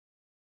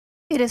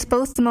It is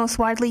both the most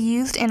widely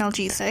used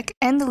analgesic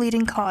and the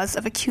leading cause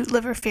of acute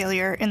liver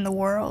failure in the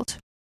world.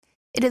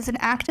 It is an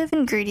active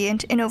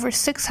ingredient in over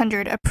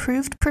 600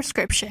 approved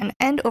prescription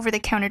and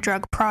over-the-counter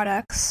drug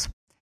products.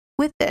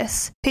 With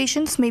this,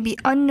 patients may be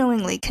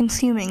unknowingly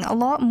consuming a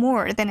lot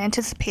more than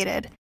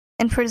anticipated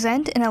and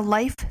present in a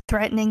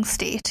life-threatening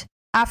state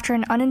after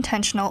an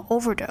unintentional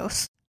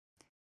overdose.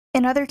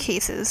 In other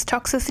cases,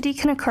 toxicity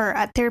can occur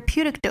at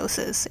therapeutic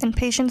doses in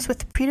patients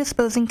with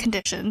predisposing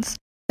conditions,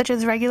 such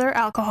as regular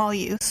alcohol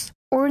use,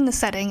 or in the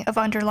setting of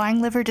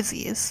underlying liver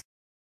disease.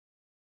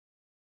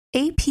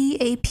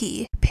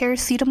 APAP,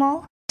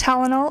 paracetamol,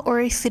 Tylenol, or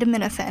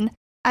acetaminophen,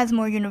 as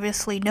more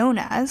universally known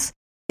as,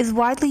 is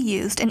widely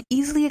used and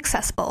easily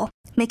accessible,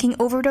 making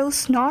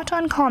overdose not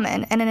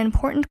uncommon and an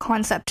important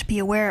concept to be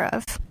aware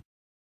of.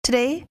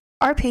 Today,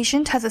 our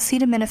patient has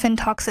acetaminophen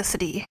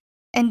toxicity,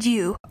 and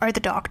you are the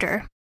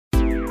doctor.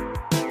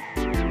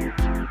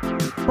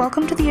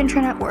 Welcome to the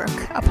Intranet Work,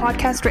 a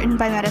podcast written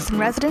by medicine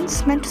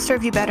residents meant to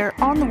serve you better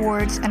on the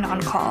wards and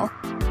on call.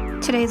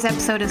 Today's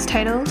episode is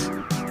titled,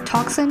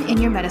 Toxin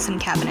in Your Medicine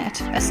Cabinet,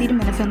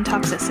 Acetaminophen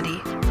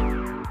Toxicity.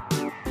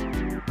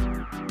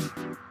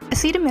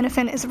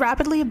 Acetaminophen is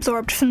rapidly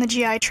absorbed from the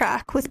GI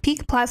tract with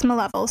peak plasma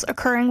levels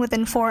occurring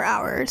within 4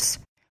 hours.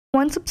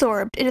 Once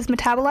absorbed, it is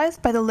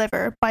metabolized by the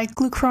liver by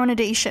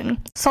glucuronidation,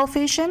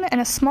 sulfation,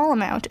 and a small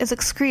amount is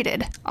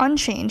excreted,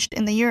 unchanged,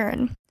 in the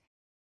urine.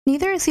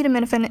 Neither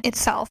acetaminophen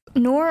itself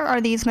nor are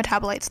these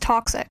metabolites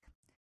toxic.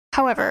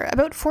 However,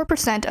 about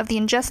 4% of the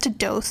ingested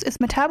dose is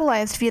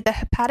metabolized via the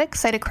hepatic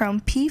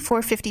cytochrome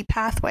P450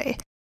 pathway,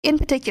 in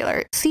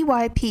particular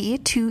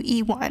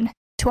CYP2E1,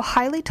 to a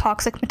highly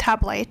toxic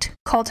metabolite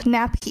called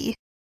NAPK,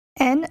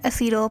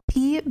 N-acetyl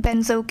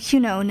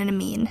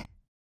P-benzoquinonamine.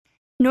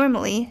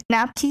 Normally,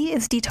 NAPK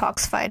is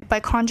detoxified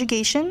by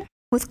conjugation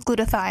with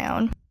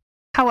glutathione.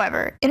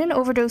 However, in an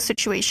overdose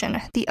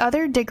situation, the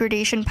other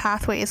degradation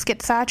pathways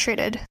get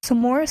saturated, so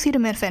more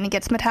acetaminophen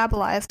gets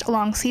metabolized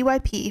along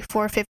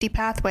CYP450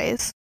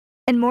 pathways,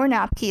 and more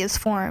NAPK is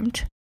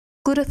formed.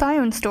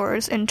 Glutathione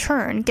stores, in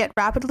turn, get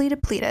rapidly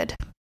depleted.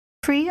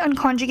 Free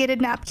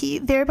unconjugated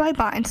NAPK thereby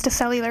binds to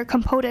cellular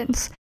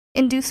components,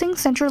 inducing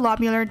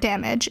centrilobular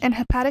damage and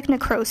hepatic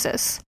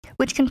necrosis,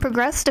 which can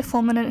progress to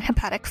fulminant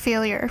hepatic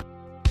failure.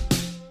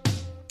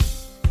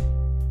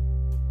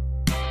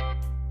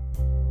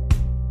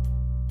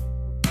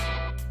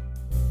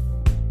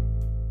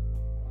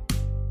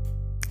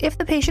 If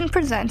the patient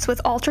presents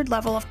with altered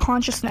level of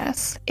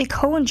consciousness, a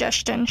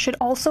co-ingestion should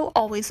also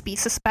always be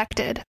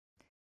suspected.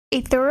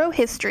 A thorough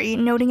history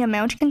noting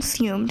amount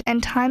consumed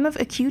and time of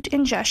acute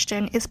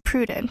ingestion is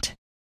prudent.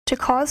 To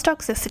cause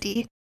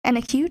toxicity, an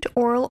acute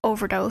oral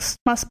overdose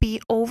must be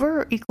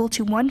over or equal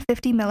to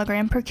 150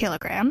 mg per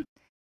kilogram,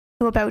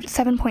 so about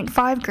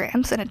 7.5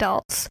 grams in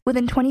adults,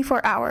 within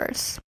 24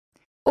 hours.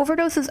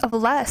 Overdoses of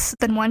less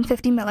than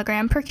 150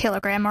 mg per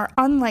kilogram are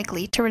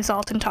unlikely to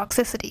result in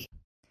toxicity.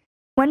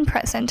 When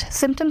present,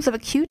 symptoms of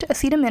acute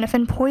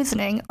acetaminophen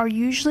poisoning are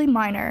usually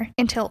minor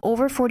until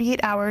over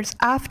 48 hours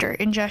after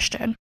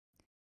ingestion.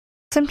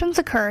 Symptoms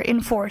occur in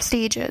 4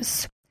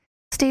 stages.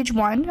 Stage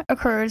 1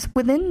 occurs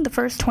within the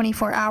first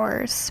 24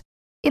 hours.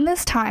 In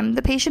this time,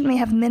 the patient may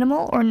have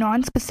minimal or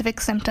non-specific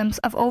symptoms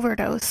of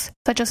overdose,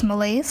 such as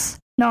malaise,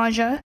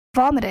 nausea,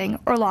 vomiting,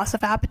 or loss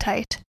of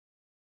appetite.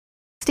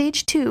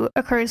 Stage 2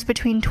 occurs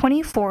between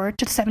 24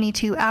 to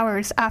 72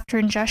 hours after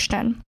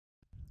ingestion.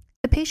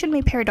 The patient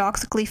may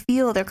paradoxically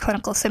feel their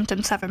clinical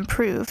symptoms have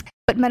improved,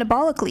 but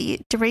metabolically,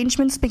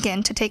 derangements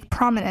begin to take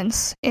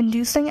prominence,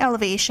 inducing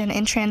elevation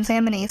in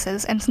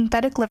transaminases and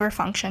synthetic liver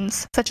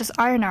functions, such as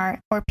INR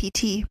or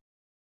PT.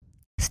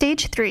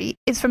 Stage 3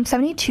 is from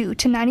 72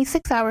 to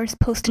 96 hours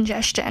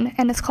post-ingestion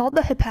and is called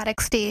the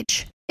hepatic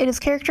stage. It is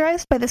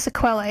characterized by the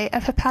sequelae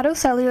of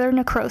hepatocellular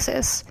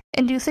necrosis,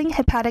 inducing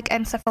hepatic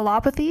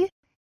encephalopathy,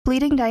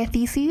 bleeding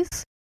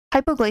diatheses,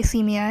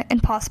 hypoglycemia,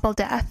 and possible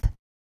death.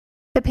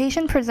 The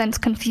patient presents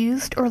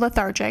confused or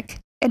lethargic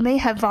and may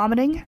have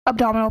vomiting,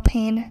 abdominal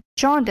pain,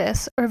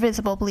 jaundice, or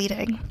visible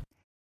bleeding.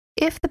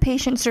 If the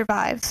patient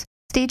survives,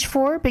 stage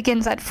 4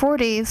 begins at 4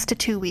 days to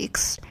 2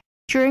 weeks,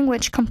 during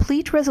which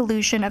complete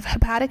resolution of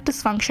hepatic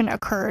dysfunction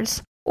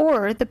occurs,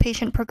 or the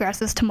patient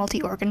progresses to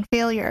multi-organ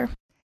failure.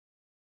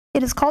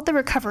 It is called the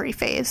recovery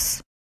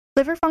phase.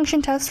 Liver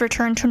function tests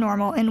return to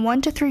normal in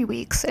 1 to 3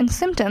 weeks, and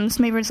symptoms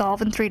may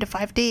resolve in 3 to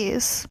 5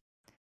 days.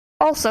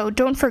 Also,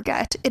 don't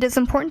forget, it is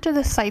important to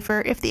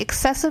decipher if the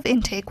excessive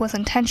intake was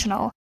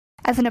intentional,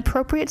 as an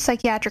appropriate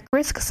psychiatric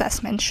risk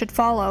assessment should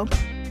follow.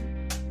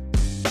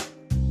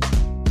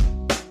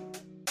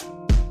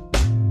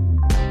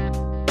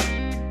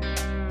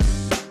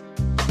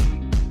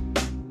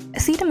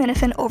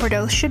 Acetaminophen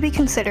overdose should be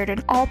considered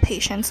in all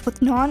patients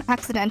with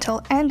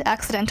non-accidental and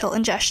accidental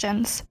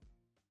ingestions.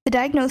 The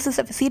diagnosis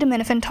of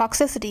acetaminophen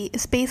toxicity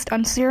is based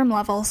on serum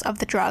levels of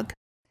the drug.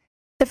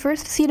 The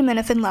first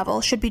acetaminophen level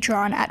should be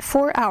drawn at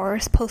 4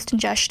 hours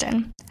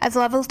post-ingestion, as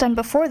levels done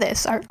before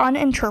this are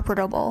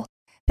uninterpretable,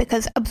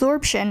 because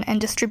absorption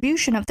and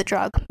distribution of the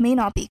drug may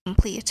not be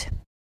complete.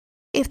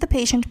 If the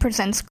patient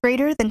presents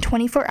greater than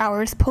 24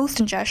 hours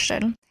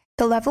post-ingestion,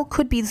 the level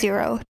could be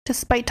 0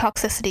 despite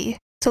toxicity,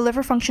 so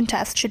liver function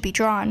tests should be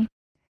drawn.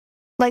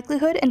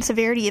 Likelihood and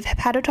severity of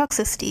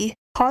hepatotoxicity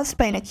caused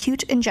by an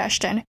acute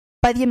ingestion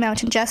by the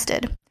amount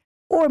ingested,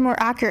 or more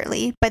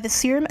accurately, by the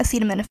serum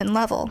acetaminophen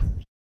level.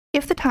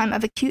 If the time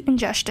of acute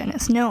ingestion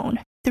is known,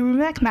 the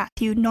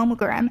Rumack-Matthew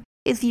nomogram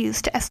is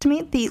used to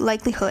estimate the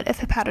likelihood of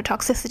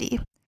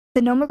hepatotoxicity.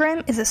 The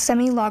nomogram is a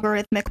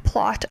semi-logarithmic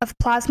plot of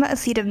plasma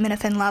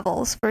acetaminophen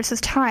levels versus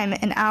time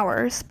in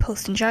hours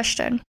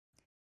post-ingestion.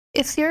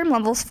 If serum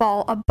levels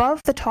fall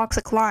above the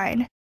toxic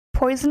line,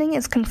 poisoning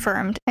is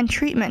confirmed and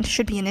treatment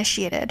should be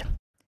initiated.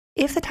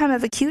 If the time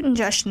of acute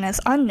ingestion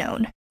is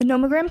unknown, the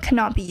nomogram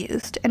cannot be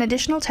used and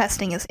additional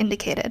testing is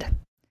indicated.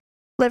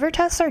 Liver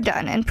tests are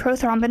done and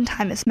prothrombin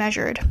time is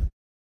measured.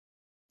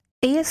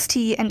 AST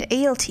and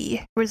ALT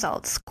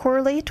results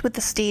correlate with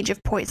the stage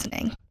of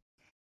poisoning.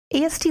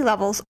 AST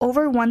levels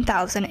over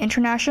 1,000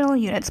 international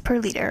units per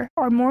liter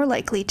are more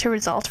likely to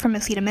result from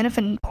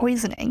acetaminophen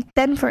poisoning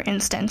than, for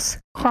instance,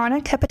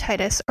 chronic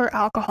hepatitis or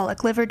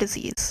alcoholic liver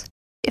disease.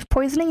 If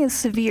poisoning is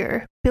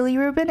severe,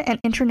 bilirubin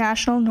and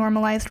international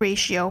normalized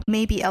ratio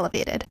may be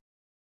elevated.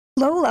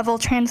 Low-level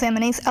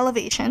transaminase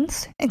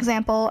elevations,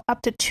 example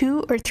up to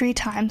 2 or 3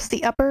 times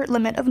the upper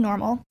limit of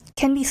normal,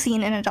 can be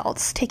seen in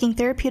adults taking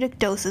therapeutic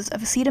doses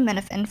of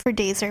acetaminophen for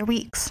days or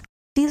weeks.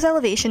 These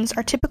elevations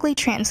are typically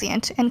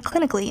transient and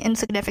clinically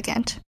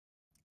insignificant.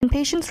 In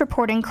patients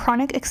reporting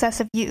chronic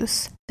excessive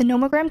use, the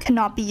nomogram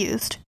cannot be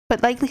used,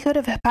 but likelihood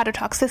of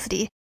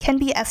hepatotoxicity can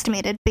be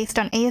estimated based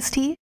on AST,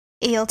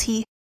 ALT,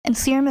 and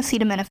serum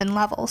acetaminophen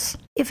levels.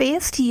 If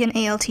AST and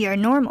ALT are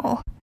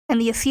normal, and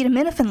the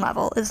acetaminophen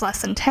level is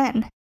less than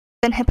 10,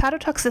 then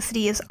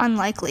hepatotoxicity is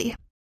unlikely.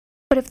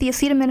 But if the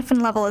acetaminophen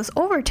level is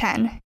over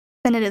 10,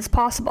 then it is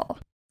possible.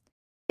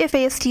 If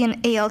AST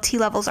and ALT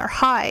levels are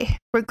high,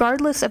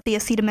 regardless of the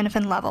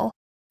acetaminophen level,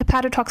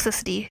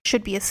 hepatotoxicity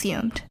should be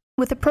assumed.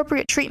 With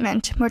appropriate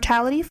treatment,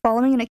 mortality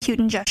following an acute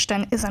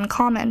ingestion is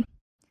uncommon.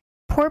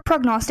 Poor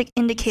prognostic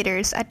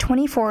indicators at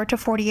 24 to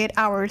 48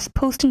 hours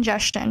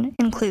post-ingestion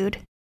include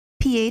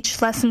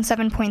pH less than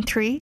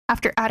 7.3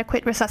 after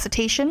adequate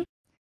resuscitation,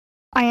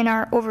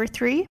 INR over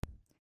 3,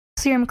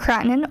 serum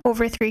creatinine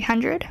over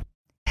 300,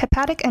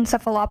 hepatic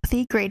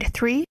encephalopathy grade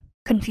 3,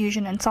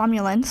 confusion and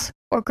somnolence,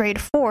 or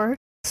grade 4,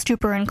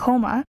 stupor and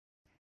coma,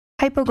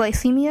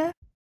 hypoglycemia,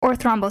 or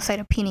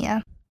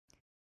thrombocytopenia.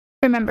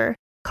 Remember,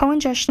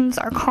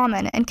 co-ingestions are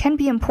common and can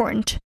be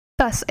important,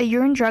 thus a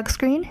urine drug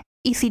screen,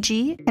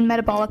 ECG, and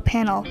metabolic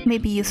panel may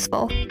be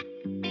useful.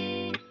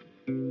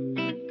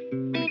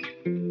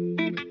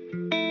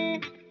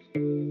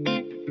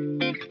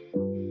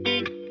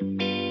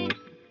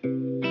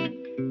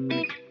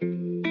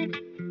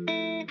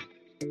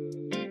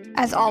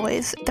 As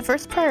always, the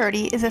first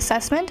priority is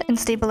assessment and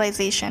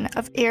stabilization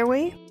of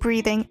airway,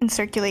 breathing, and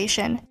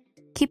circulation,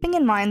 keeping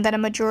in mind that a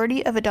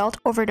majority of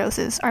adult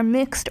overdoses are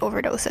mixed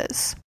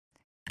overdoses.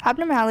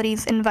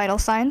 Abnormalities in vital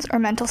signs or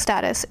mental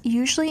status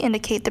usually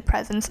indicate the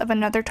presence of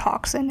another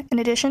toxin in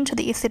addition to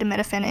the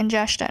acetaminophen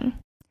ingestion.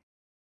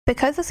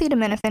 Because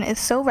acetaminophen is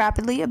so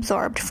rapidly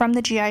absorbed from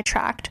the GI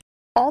tract,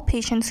 all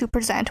patients who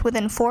present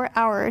within 4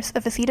 hours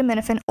of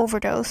acetaminophen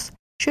overdose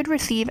should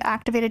receive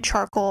activated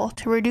charcoal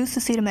to reduce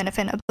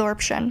acetaminophen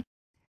absorption.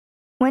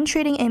 When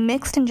treating a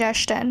mixed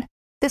ingestion,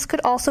 this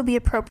could also be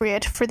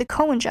appropriate for the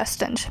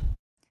co-ingestant.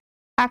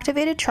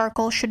 Activated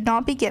charcoal should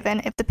not be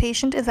given if the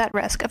patient is at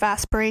risk of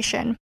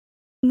aspiration,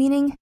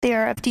 meaning they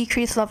are of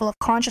decreased level of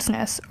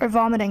consciousness or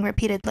vomiting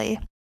repeatedly.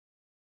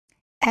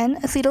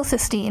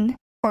 N-acetylcysteine,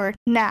 or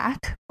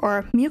NAC,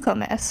 or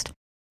mucomist,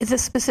 is a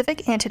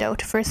specific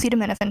antidote for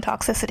acetaminophen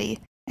toxicity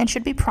and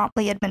should be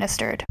promptly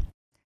administered.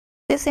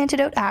 This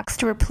antidote acts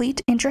to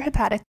replete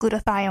intrahepatic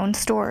glutathione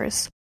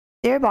stores,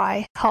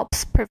 thereby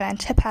helps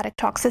prevent hepatic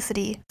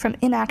toxicity from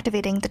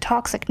inactivating the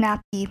toxic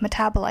NAPE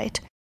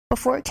metabolite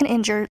before it can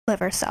injure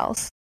liver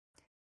cells.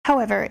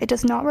 However, it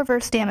does not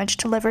reverse damage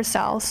to liver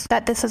cells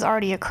that this has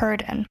already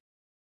occurred in.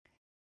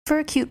 For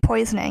acute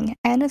poisoning,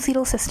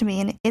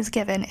 N-acetylcysteine is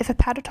given if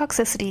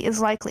hepatotoxicity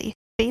is likely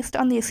based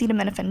on the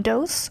acetaminophen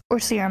dose or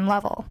serum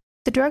level.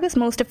 The drug is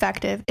most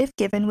effective if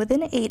given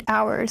within 8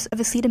 hours of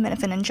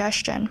acetaminophen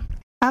ingestion.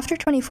 After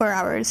 24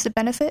 hours, the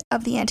benefit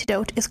of the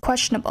antidote is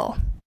questionable,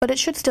 but it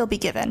should still be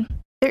given.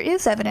 There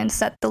is evidence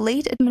that the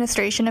late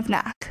administration of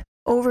NAC,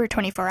 over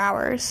 24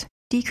 hours,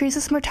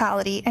 decreases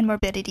mortality and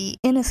morbidity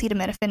in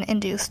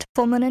acetaminophen-induced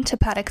fulminant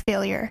hepatic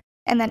failure,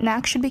 and that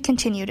NAC should be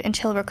continued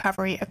until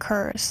recovery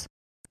occurs.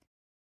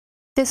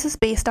 This is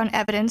based on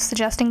evidence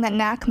suggesting that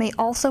NAC may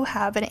also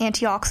have an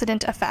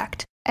antioxidant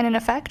effect and an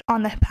effect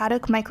on the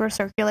hepatic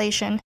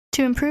microcirculation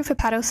to improve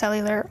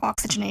hepatocellular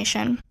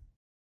oxygenation.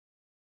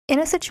 In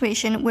a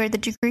situation where the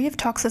degree of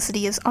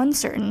toxicity is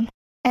uncertain,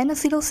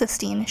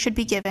 N-acetylcysteine should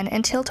be given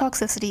until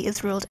toxicity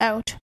is ruled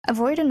out.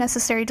 Avoid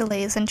unnecessary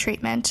delays in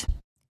treatment.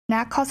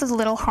 NAC causes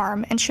little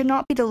harm and should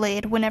not be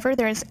delayed whenever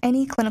there is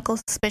any clinical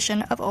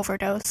suspicion of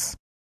overdose.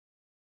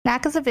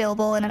 NAC is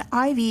available in an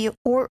IV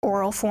or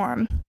oral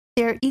form.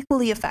 They are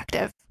equally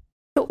effective.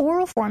 The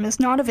oral form is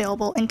not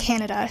available in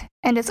Canada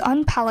and is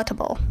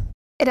unpalatable.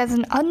 It has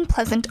an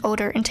unpleasant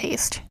odor and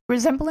taste,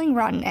 resembling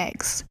rotten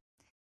eggs.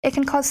 It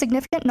can cause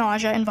significant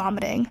nausea and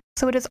vomiting,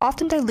 so it is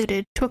often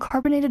diluted to a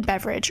carbonated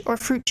beverage or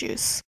fruit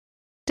juice.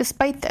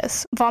 Despite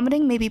this,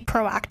 vomiting may be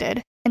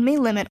protracted and may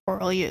limit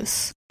oral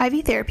use.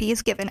 IV therapy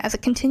is given as a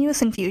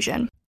continuous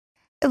infusion.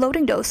 A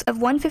loading dose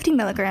of 150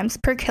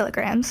 mg per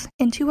kilogram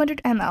in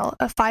 200 ml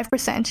of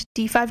 5%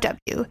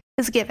 D5W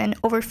is given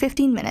over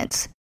 15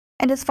 minutes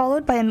and is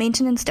followed by a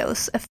maintenance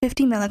dose of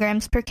 50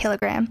 mg per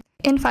kilogram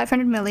in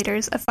 500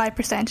 ml of 5%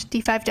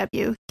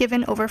 D5W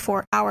given over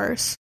 4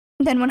 hours.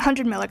 Then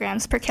 100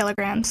 mg per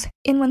kilogram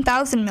in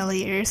 1000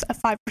 ml of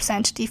 5%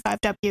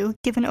 D5W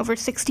given over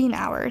 16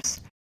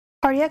 hours.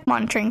 Cardiac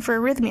monitoring for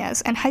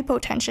arrhythmias and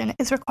hypotension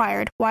is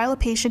required while a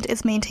patient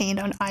is maintained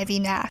on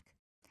IV NAC.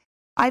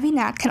 IV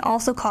NAC can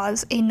also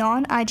cause a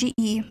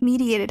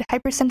non-IgE-mediated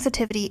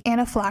hypersensitivity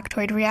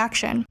anaphylactoid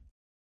reaction.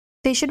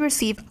 They should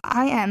receive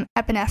IM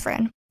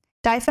epinephrine,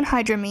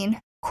 diphenhydramine,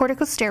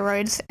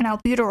 corticosteroids, and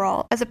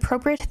albuterol as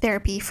appropriate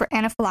therapy for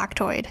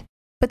anaphylactoid,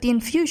 but the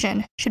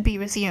infusion should be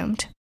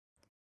resumed.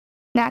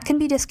 NAC can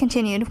be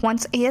discontinued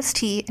once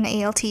AST and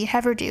ALT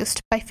have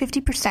reduced by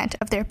 50%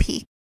 of their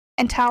peak,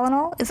 and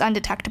Tylenol is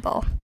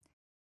undetectable.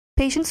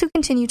 Patients who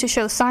continue to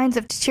show signs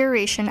of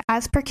deterioration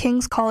as per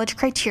King's College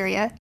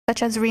criteria,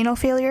 such as renal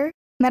failure,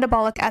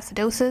 metabolic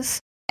acidosis,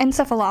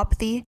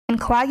 encephalopathy, and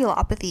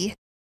coagulopathy,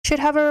 should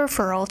have a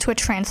referral to a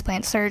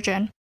transplant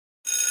surgeon.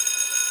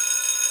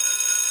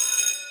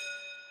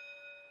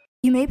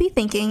 You may be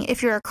thinking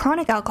if you're a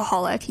chronic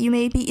alcoholic, you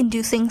may be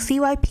inducing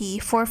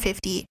CYP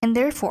 450 and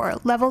therefore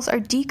levels are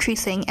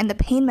decreasing and the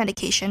pain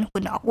medication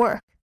would not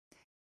work.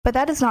 But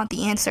that is not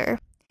the answer.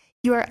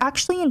 You are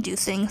actually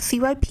inducing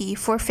CYP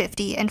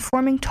 450 and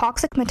forming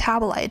toxic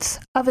metabolites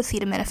of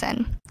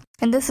acetaminophen,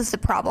 and this is the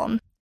problem.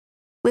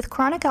 With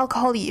chronic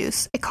alcohol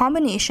use, a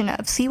combination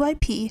of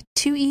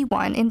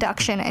CYP2E1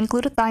 induction and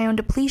glutathione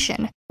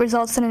depletion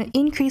results in an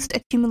increased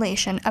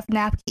accumulation of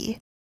NAPK,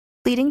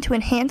 leading to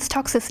enhanced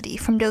toxicity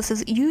from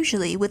doses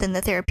usually within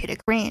the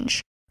therapeutic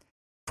range.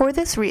 For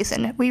this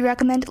reason, we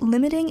recommend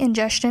limiting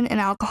ingestion in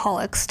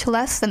alcoholics to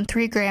less than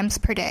 3 grams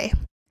per day.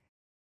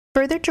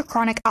 Further to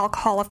chronic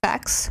alcohol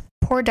effects,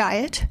 poor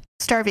diet,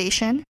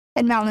 starvation,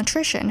 and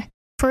malnutrition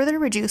further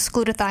reduce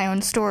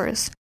glutathione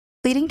stores,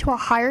 leading to a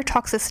higher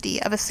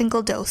toxicity of a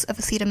single dose of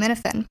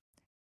acetaminophen.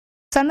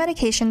 Some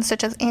medications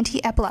such as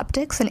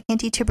anti-epileptics and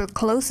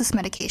anti-tuberculosis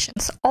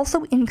medications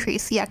also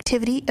increase the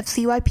activity of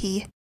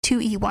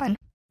CYP2E1.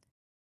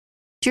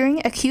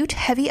 During acute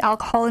heavy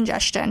alcohol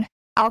ingestion,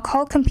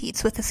 alcohol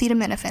competes with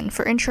acetaminophen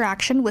for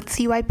interaction with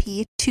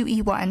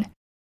CYP2E1,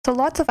 so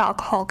lots of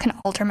alcohol can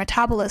alter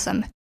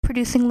metabolism,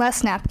 producing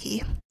less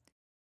NAPK.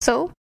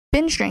 So,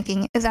 binge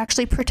drinking is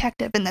actually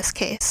protective in this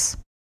case.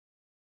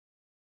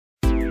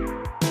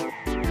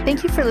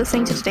 Thank you for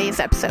listening to today's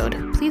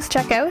episode. Please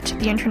check out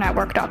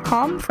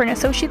theinternetwork.com for an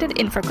associated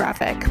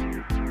infographic.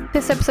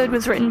 This episode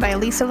was written by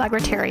Elisa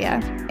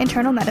Lagrateria,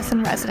 internal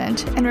medicine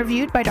resident, and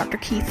reviewed by Dr.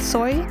 Keith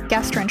Soy,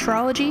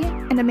 gastroenterology,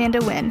 and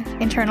Amanda Wynn,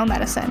 internal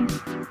medicine.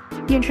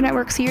 The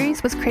Internetwork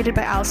series was created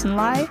by Allison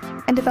Lai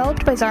and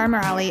developed by Zara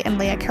Morali and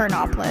Leah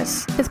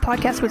Karanopoulos. This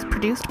podcast was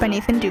produced by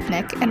Nathan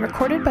Dupnik and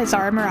recorded by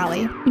Zara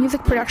Morali.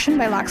 Music production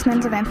by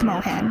Laxman Zavantha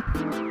Mohan.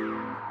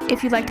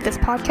 If you liked this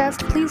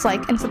podcast, please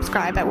like and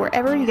subscribe at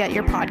wherever you get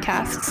your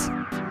podcasts.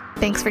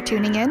 Thanks for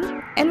tuning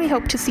in, and we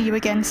hope to see you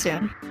again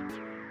soon.